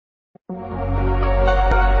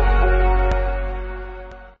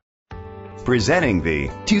Presenting the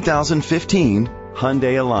 2015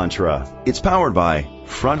 Hyundai Elantra. It's powered by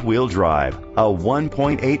front-wheel drive, a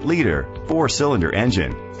 1.8-liter four-cylinder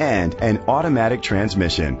engine, and an automatic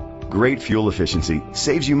transmission. Great fuel efficiency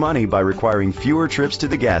saves you money by requiring fewer trips to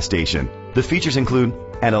the gas station. The features include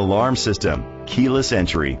an alarm system, keyless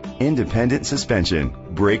entry, independent suspension,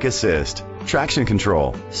 brake assist, traction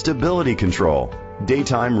control, stability control,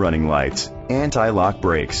 daytime running lights, anti-lock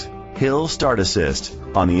brakes, hill start assist.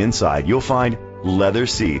 On the inside, you'll find leather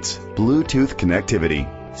seats, Bluetooth connectivity,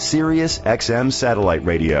 Sirius XM satellite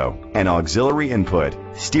radio, an auxiliary input,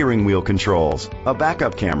 steering wheel controls, a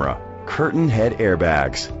backup camera, curtain head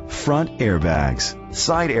airbags, front airbags,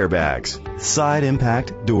 side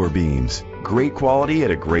impact door beams. Great quality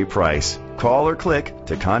at a great price. Call or click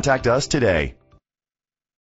to contact us today.